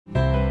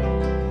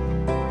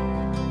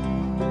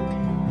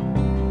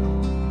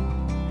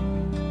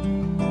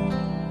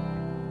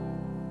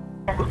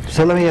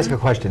So let me ask a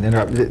question.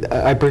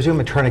 I presume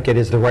a tourniquet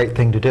is the right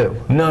thing to do.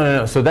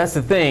 No. So that's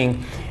the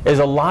thing, is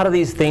a lot of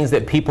these things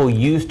that people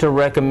used to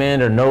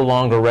recommend are no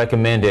longer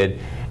recommended.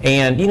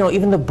 And you know,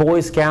 even the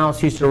Boy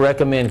Scouts used to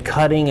recommend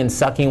cutting and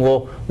sucking.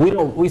 Well,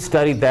 we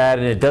studied that,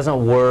 and it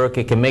doesn't work.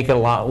 It can make it a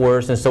lot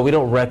worse, and so we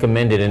don't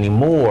recommend it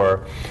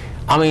anymore.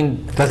 I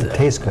mean, it doesn't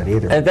taste good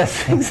either. And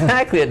that's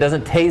exactly, it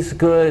doesn't taste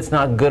good. It's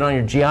not good on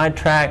your GI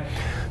tract.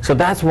 So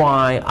that's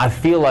why I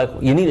feel like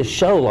you need a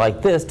show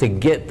like this to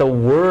get the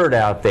word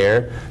out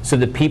there, so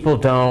that people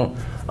don't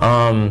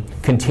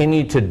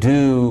continue to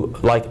do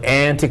like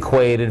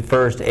antiquated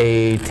first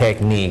aid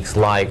techniques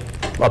like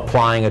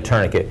applying a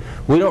tourniquet.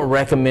 We don't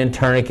recommend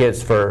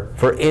tourniquets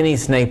for any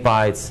snake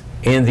bites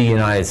in the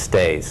United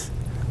States.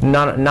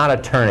 Not a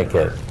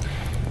tourniquet.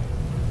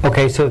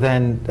 Okay, so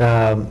then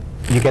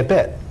you get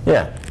bit.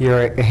 Yeah.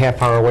 You're a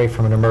half hour away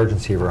from an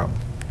emergency room.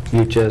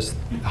 You just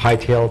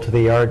hightail to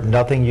the yard.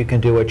 Nothing you can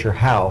do at your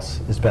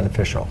house is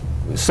beneficial.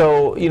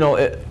 So, you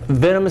know,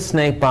 venomous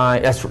snake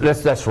bite, that's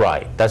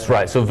right. That's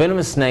right. So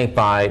venomous snake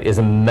bite is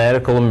a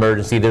medical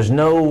emergency. There's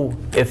no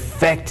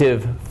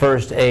effective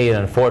first aid,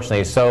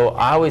 unfortunately. So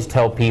I always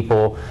tell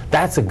people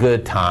that's a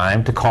good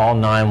time to call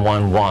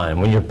 911.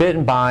 When you're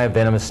bitten by a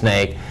venomous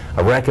snake,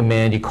 I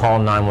recommend you call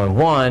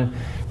 911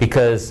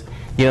 because,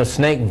 you know,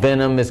 snake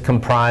venom is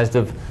comprised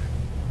of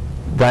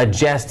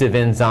digestive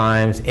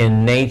enzymes.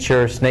 In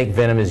nature, snake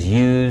venom is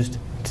used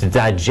to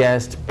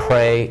digest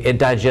prey. It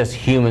digests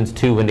humans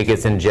too when it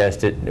gets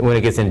injected.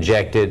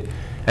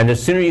 And the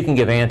sooner you can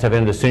give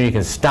anti-venom, the sooner you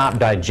can stop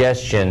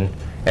digestion,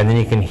 and then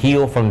you can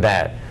heal from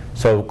that.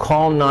 So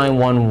call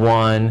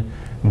 911,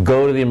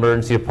 go to the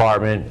emergency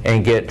department,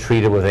 and get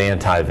treated with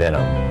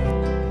anti-venom.